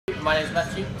My name is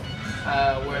Matthew.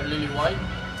 We're at Lulu White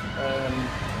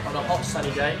on a hot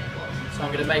sunny day. So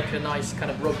I'm going to make a nice kind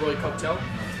of Rob Roy cocktail.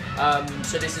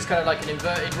 So this is kind of like an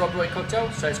inverted Rob Roy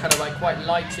cocktail. So it's kind of like quite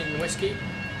light in whiskey,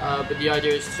 but the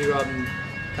idea is to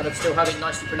kind of still have it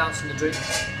nicely pronounced in the drink.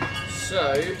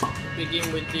 So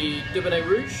begin with the Dubonnet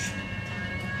Rouge.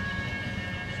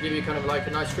 Give you kind of like a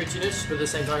nice fruitiness, but at the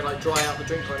same time like dry out the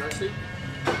drink quite nicely.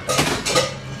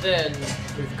 Then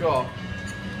we've got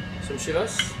some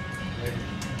Chivas.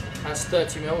 That's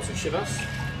 30 ml of Chivas.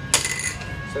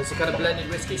 So it's a kind of blended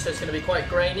whiskey, so it's going to be quite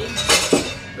grainy,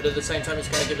 but at the same time it's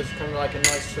going to give us kind of like a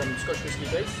nice Scotch whiskey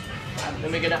base.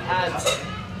 Then we're going to add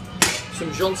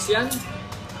some Gentian.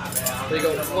 So we've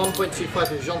got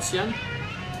 1.25 of Gentian.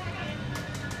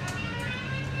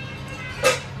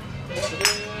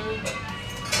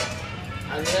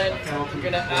 And then we're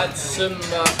going to add some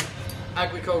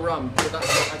Agricole rum. So that's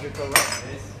not Agricole rum.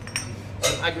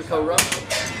 Some Agricole rum.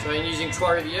 So I'm using Trois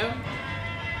Rivières.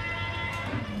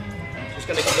 It's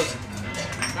going to give us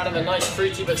kind of a nice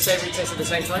fruity but savoury taste at the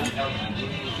same time.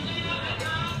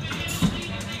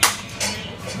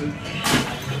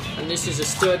 And this is a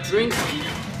stirred drink.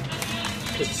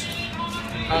 Because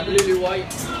at Lulu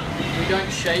White we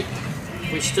don't shake,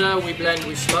 we stir, we blend,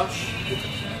 we slush.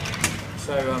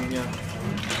 So yeah.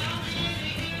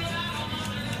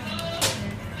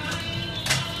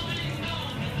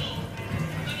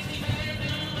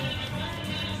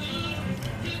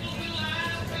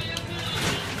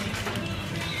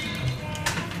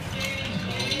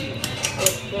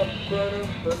 So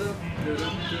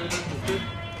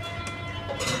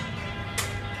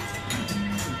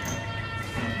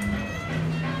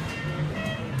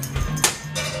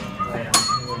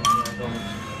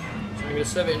I'm going to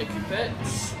serve it in a cupette.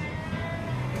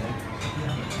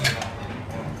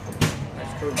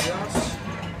 Nice cold glass.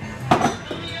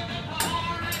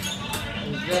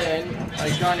 And then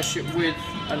I garnish it with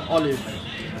an olive.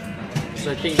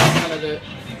 So I think that's kind of the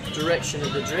direction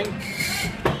of the drink.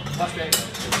 That's great.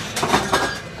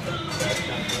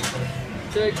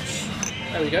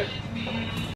 There we go.